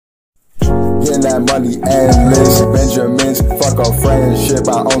getting that money endless. Benjamins, fuck a friendship,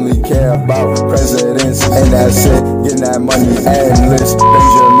 I only care about presidents, and that's it, getting that money endless.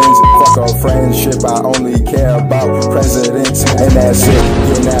 Benjamins, fuck a friendship, I only care about presidents, and that's it,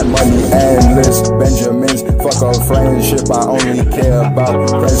 getting that money endless. Benjamins, fuck a friendship, I only care about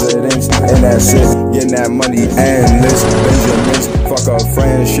presidents, and that's it, getting that money endless. Benjamins, fuck a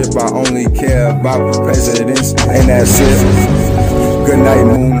friendship, I only care about presidents, and that's it. Good night,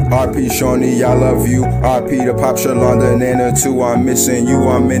 moon, RP Shawnee, I love you. RP to Pop Shalonda and the 2, I'm missing you.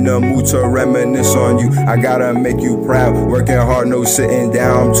 I'm in the mood to reminisce on you. I gotta make you proud, working hard, no sitting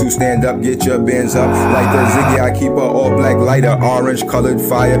down. To stand up, get your bins up. Like the Ziggy, I keep a all black lighter, orange colored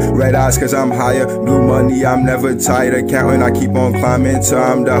fire. Red eyes cause I'm higher, blue money, I'm never tired. Accounting, I keep on climbing till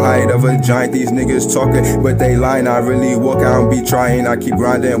I'm the height of a giant. These niggas talking, but they lying. I really walk out and be trying. I keep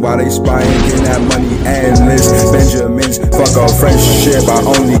grinding while they spying, getting that money endless. Benjamins, fuck a friendship, I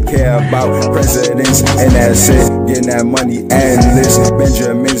only care about presidents, and that's it, getting that money endless.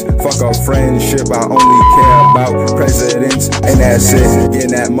 Benjamins, fuck a friendship, I only care about presidents, and that's it,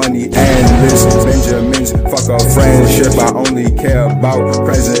 getting that money endless. Benjamins, fuck a friendship, I only care about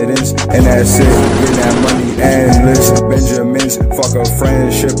presidents, and that's it, getting that money endless. Benjamins, fuck a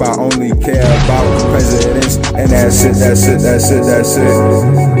friendship, I only care about presidents, and that's it, that's it, that's it, that's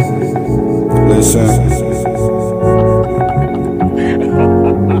it. Listen.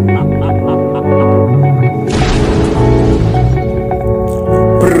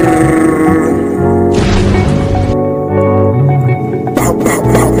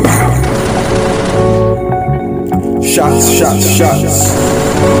 Shots, shots, shots.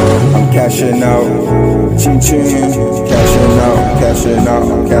 I'm cashing out. Ching ching. Cashing out, cashing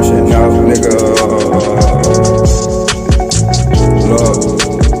out, cashing out, nigga. Love.